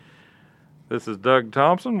This is Doug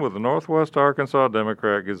Thompson with the Northwest Arkansas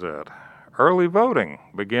Democrat Gazette. Early voting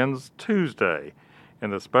begins Tuesday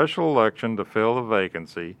in the special election to fill the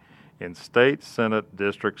vacancy in State Senate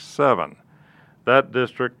District 7. That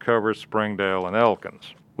district covers Springdale and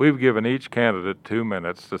Elkins. We've given each candidate 2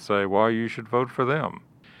 minutes to say why you should vote for them.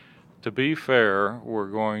 To be fair,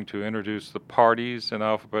 we're going to introduce the parties in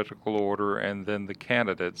alphabetical order and then the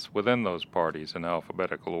candidates within those parties in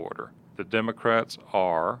alphabetical order. The Democrats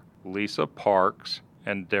are Lisa Parks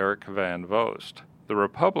and Derek Van Voast. The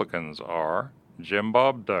Republicans are Jim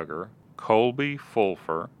Bob Duggar, Colby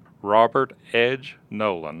Fulfer, Robert Edge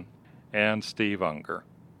Nowlin, and Steve Unger.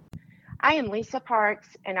 I am Lisa Parks,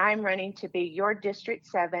 and I'm running to be your District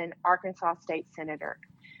 7 Arkansas State Senator.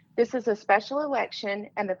 This is a special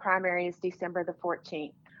election, and the primary is December the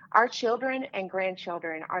 14th. Our children and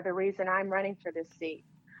grandchildren are the reason I'm running for this seat.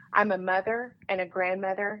 I'm a mother and a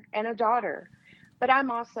grandmother and a daughter, but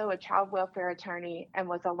I'm also a child welfare attorney and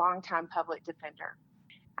was a longtime public defender.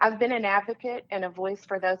 I've been an advocate and a voice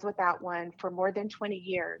for those without one for more than 20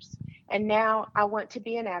 years, and now I want to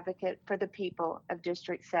be an advocate for the people of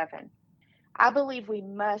District 7. I believe we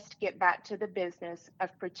must get back to the business of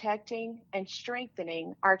protecting and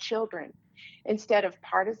strengthening our children instead of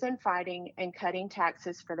partisan fighting and cutting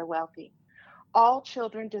taxes for the wealthy. All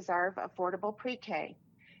children deserve affordable pre-K,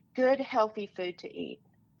 good, healthy food to eat,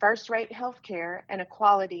 first-rate health care, and a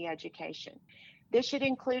quality education. This should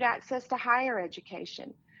include access to higher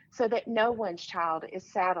education so that no one's child is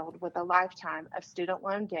saddled with a lifetime of student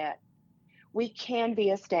loan debt. We can be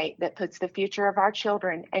a state that puts the future of our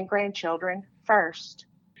children and grandchildren first.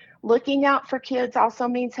 Looking out for kids also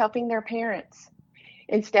means helping their parents.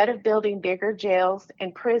 Instead of building bigger jails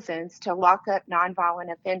and prisons to lock up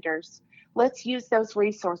nonviolent offenders, let's use those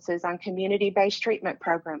resources on community-based treatment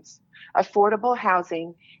programs, affordable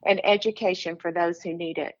housing, and education for those who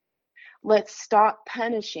need it. Let's stop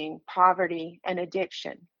punishing poverty and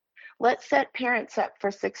addiction. Let's set parents up for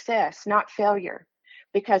success, not failure,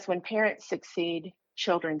 because when parents succeed,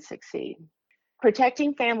 children succeed.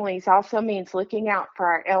 Protecting families also means looking out for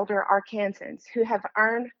our elder Arknasas who have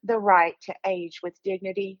earned the right to age with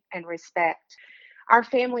dignity and respect. Our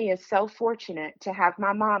family is so fortunate to have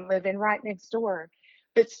my mom living right next door,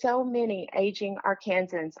 but so many aging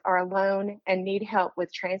Arknasas are alone and need help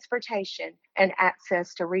with transportation and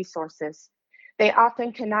access to resources. They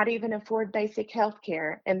often cannot even afford basic health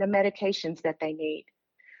care and the medications that they need.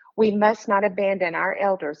 We must not abandon our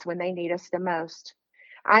elders when they need us the most.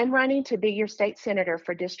 I'm running to be your state senator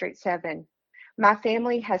for District 7. My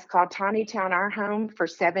family has called Tawnytown our home for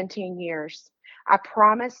 17 years. I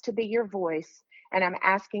promise to be your voice, and I'm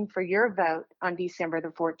asking for your vote on December the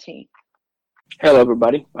 14th. Hello,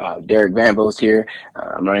 everybody. Derek Van Voast here.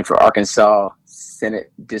 I'm running for Arkansas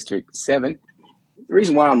Senate District 7. The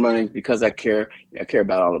reason why I'm running is because I care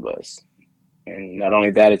about all of us. And not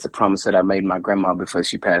only that, it's a promise that I made my grandma before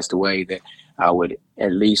she passed away that I would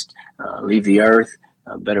at least leave the earth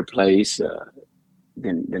a better place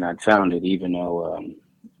than I'd found it, even though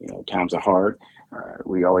times are hard.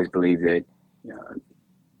 We always believe that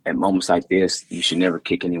at moments like this, you should never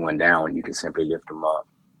kick anyone down. You can simply lift them up.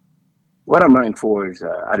 What I'm running for is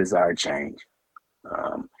I desire change,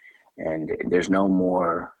 and there's no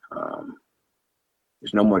more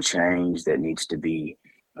change that needs to be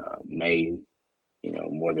made.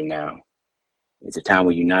 More than now. It's a time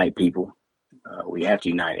we unite people. We have to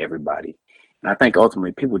unite everybody. And I think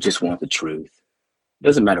ultimately people just want the truth. It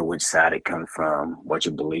doesn't matter which side it comes from, what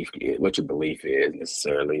your belief is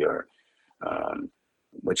necessarily, or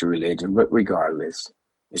what your religion, but regardless,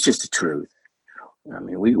 it's just the truth. I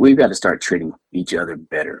mean, we've got to start treating each other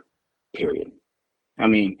better, period. I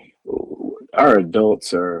mean, our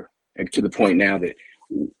adults are to the point now that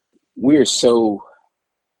we're so,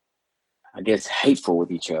 I guess, hateful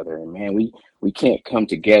with each other. And man, we can't come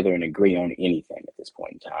together and agree on anything at this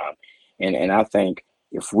point in time. And I think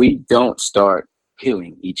if we don't start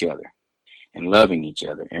healing each other and loving each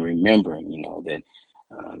other and remembering, that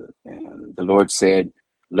the Lord said,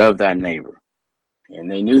 love thy neighbor. And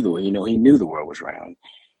they knew he knew the world was round.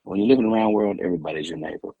 When you live in a round world, everybody's your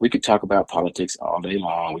neighbor. We could talk about politics all day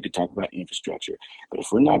long. We could talk about infrastructure. But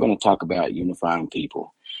if we're not going to talk about unifying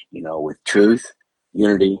people, with truth,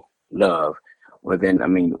 unity, love, well then, I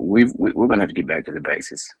mean, we're going to have to get back to the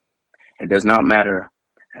basics. It does not matter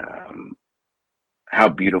how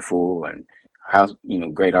beautiful and how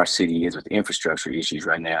great our city is with infrastructure issues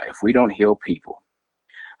right now. If we don't heal people,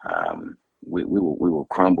 we will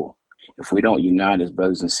crumble. If we don't unite as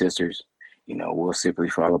brothers and sisters, we'll simply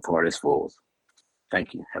fall apart as fools.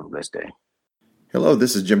 Thank you. Have a blessed day. Hello,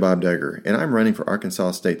 this is Jim Bob Duggar, and I'm running for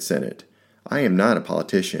Arkansas State Senate. I am not a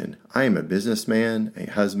politician. I am a businessman, a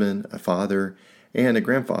husband, a father, and a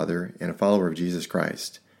grandfather, and a follower of Jesus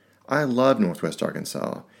Christ. I love Northwest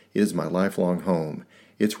Arkansas. It is my lifelong home.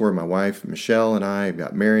 It's where my wife, Michelle, and I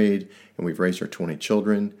got married, and we've raised our 20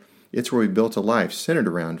 children. It's where we've built a life centered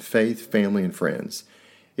around faith, family, and friends.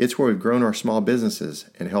 It's where we've grown our small businesses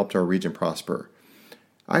and helped our region prosper.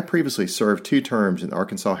 I previously served 2 terms in the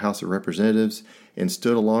Arkansas House of Representatives and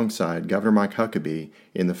stood alongside Governor Mike Huckabee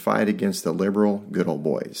in the fight against the liberal good old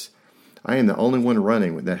boys. I am the only one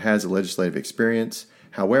running that has a legislative experience.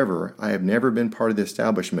 However, I have never been part of the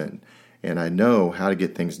establishment, and I know how to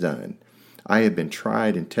get things done. I have been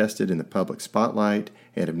tried and tested in the public spotlight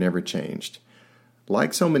and have never changed.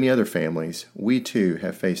 Like so many other families, we too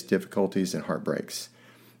have faced difficulties and heartbreaks.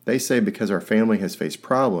 They say because our family has faced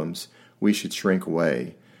problems, we should shrink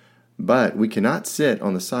away. But we cannot sit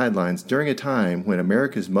on the sidelines during a time when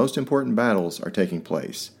America's most important battles are taking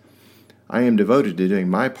place. I am devoted to doing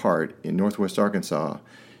my part in Northwest Arkansas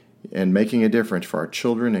and making a difference for our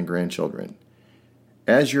children and grandchildren.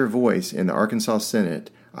 As your voice in the Arkansas Senate,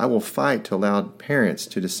 I will fight to allow parents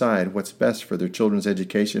to decide what's best for their children's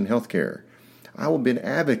education and health care. I will be an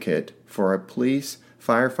advocate for our police,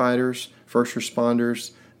 firefighters, first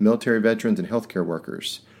responders, military veterans, and healthcare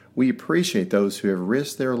workers. We appreciate those who have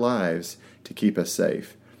risked their lives to keep us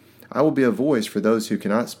safe. I will be a voice for those who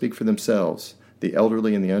cannot speak for themselves, the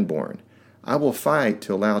elderly and the unborn. I will fight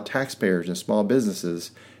to allow taxpayers and small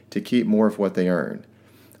businesses to keep more of what they earn.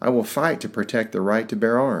 I will fight to protect the right to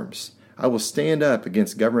bear arms. I will stand up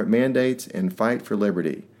against government mandates and fight for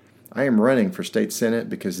liberty. I am running for state senate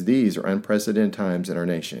because these are unprecedented times in our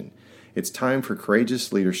nation. It's time for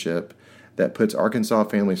courageous leadership that puts Arkansas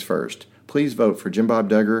families first. Please vote for Jim Bob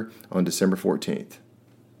Duggar on December 14th.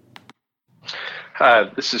 Hi,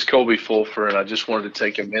 this is Colby Fulfer, and I just wanted to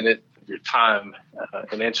take a minute of your time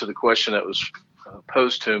and answer the question that was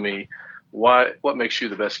posed to me. What makes you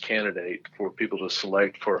the best candidate for people to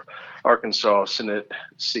select for Arkansas Senate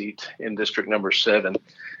seat in District Number 7?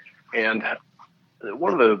 And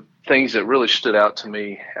one of the things that really stood out to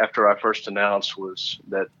me after I first announced was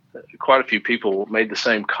that quite a few people made the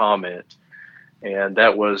same comment, and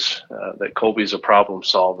that was that Colby's a problem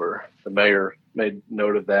solver. The mayor made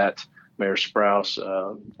note of that. Mayor Sprouse,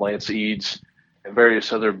 Lance Eads, and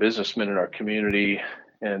various other businessmen in our community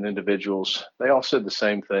and individuals, they all said the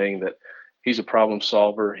same thing, that he's a problem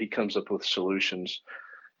solver. He comes up with solutions.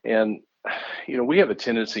 And, you know, we have a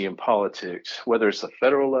tendency in politics, whether it's the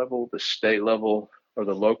federal level, the state level, or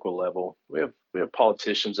the local level, we have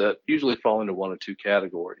politicians that usually fall into one of 2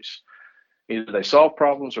 categories. Either they solve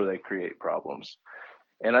problems or they create problems.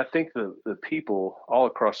 And I think the people all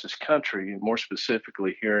across this country, more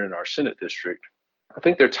specifically here in our Senate district, I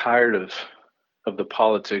think they're tired of the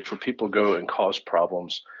politics where people go and cause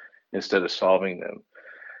problems instead of solving them.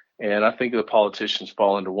 And I think the politicians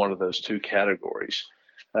fall into one of those 2 categories.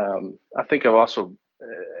 I think I've also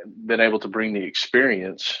been able to bring the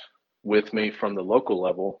experience with me from the local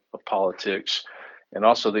level of politics, and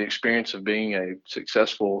also the experience of being a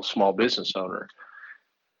successful small business owner.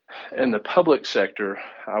 In the public sector,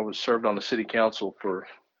 I was served on the city council for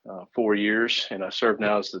 4 years, and I serve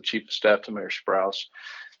now as the chief of staff to Mayor Sprouse.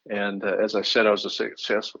 And as I said, I was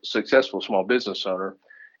a successful small business owner.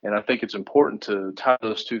 And I think it's important to tie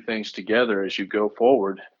those 2 things together as you go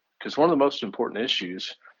forward, because one of the most important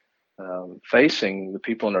issues facing the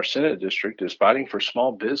people in our Senate district is fighting for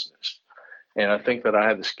small business. And I think that I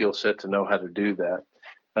have the skill set to know how to do that.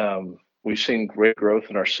 We've seen great growth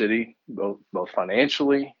in our city, both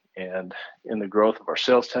financially and in the growth of our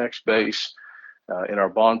sales tax base, in our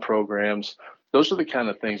bond programs. Those are the kind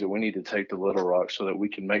of things that we need to take to Little Rock so that we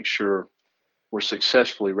can make sure we're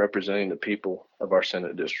successfully representing the people of our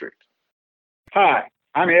Senate district. Hi,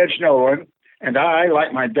 I'm Edge Nowlin, and I,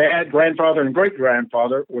 like my dad, grandfather, and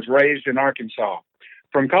great-grandfather, was raised in Arkansas.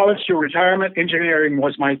 From college to retirement, engineering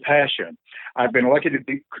was my passion. I've been lucky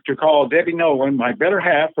to call Debbie Nowlin my better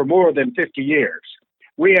half for more than 50 years.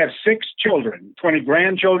 We have 6 children, 20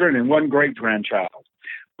 grandchildren, and 1 great-grandchild.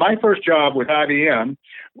 My first job with IBM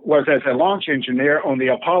was as a launch engineer on the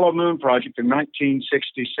Apollo Moon project in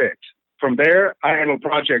 1966. From there, I handled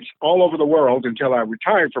projects all over the world until I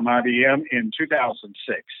retired from IBM in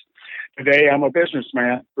 2006. Today, I'm a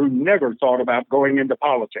businessman who never thought about going into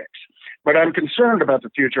politics, but I'm concerned about the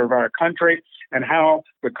future of our country and how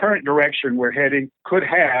the current direction we're heading could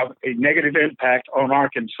have a negative impact on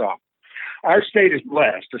Arkansas. Our state is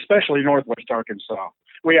blessed, especially Northwest Arkansas.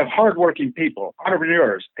 We have hardworking people,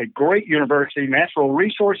 entrepreneurs, a great university, natural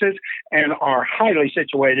resources, and are highly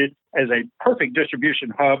situated as a perfect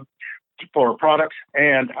distribution hub for products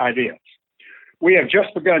and ideas. We have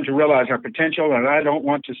just begun to realize our potential, and I don't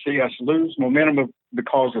want to see us lose momentum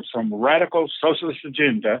because of some radical socialist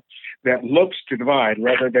agenda that looks to divide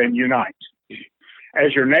rather than unite.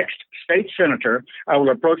 As your next state senator, I will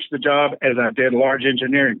approach the job as I did large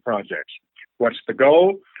engineering projects. What's the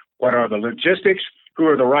goal? What are the logistics? Who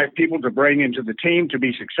are the right people to bring into the team to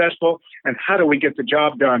be successful? And how do we get the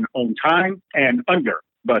job done on time and under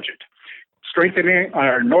budget? Strengthening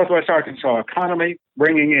our Northwest Arkansas economy,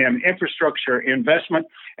 bringing in infrastructure investment,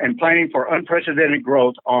 and planning for unprecedented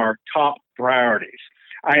growth are top priorities.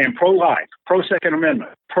 I am pro-life, pro-Second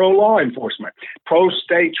Amendment, pro-law enforcement,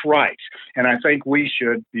 pro-states' rights, and I think we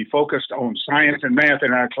should be focused on science and math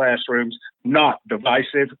in our classrooms, not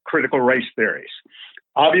divisive critical race theories.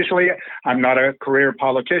 Obviously, I'm not a career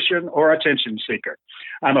politician or attention seeker.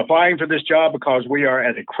 I'm applying for this job because we are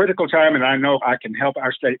at a critical time, and I know I can help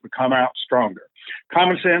our state become out stronger.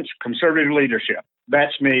 Common sense, conservative leadership.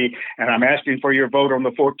 That's me, and I'm asking for your vote on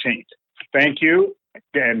the 14th. Thank you,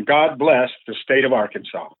 and God bless the state of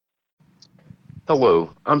Arkansas.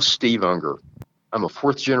 Hello, I'm Steve Unger. I'm a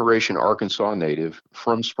fourth-generation Arkansas native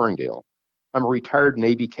from Springdale. I'm a retired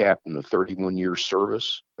Navy captain of 31 years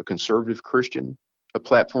service, a conservative Christian, a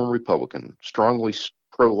platform Republican, strongly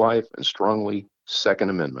pro-life and strongly Second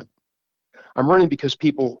Amendment. I'm running because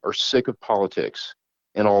people are sick of politics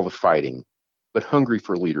and all the fighting, but hungry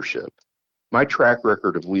for leadership. My track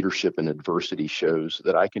record of leadership in adversity shows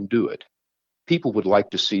that I can do it. People would like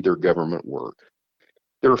to see their government work.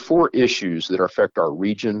 There are 4 issues that affect our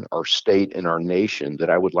region, our state, and our nation that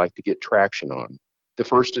I would like to get traction on. The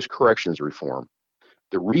first is corrections reform.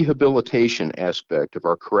 The rehabilitation aspect of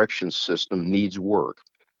our corrections system needs work,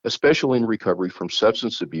 especially in recovery from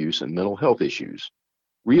substance abuse and mental health issues.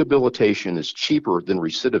 Rehabilitation is cheaper than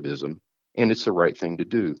recidivism, and it's the right thing to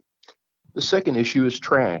do. The second issue is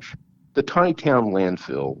trash. The tiny town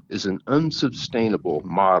landfill is an unsustainable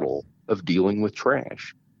model of dealing with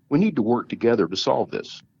trash. We need to work together to solve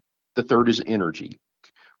this. The third is energy.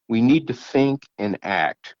 We need to think and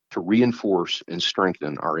act to reinforce and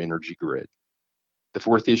strengthen our energy grid. The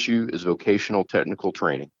fourth issue is vocational technical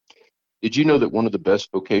training. Did you know that one of the best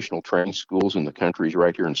vocational training schools in the country is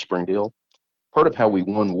right here in Springdale? Part of how we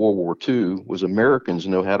won World War II was Americans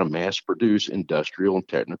know how to mass produce industrial and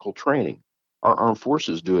technical training. Our armed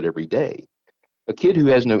forces do it every day. A kid who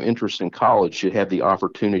has no interest in college should have the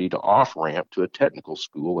opportunity to off-ramp to a technical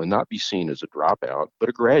school and not be seen as a dropout, but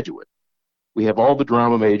a graduate. We have all the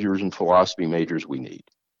drama majors and philosophy majors we need.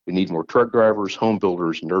 We need more truck drivers, home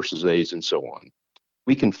builders, nurses' aides, and so on.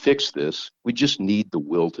 We can fix this. We just need the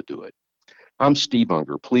will to do it. I'm Steve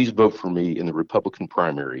Unger. Please vote for me in the Republican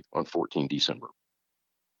primary on 14 December.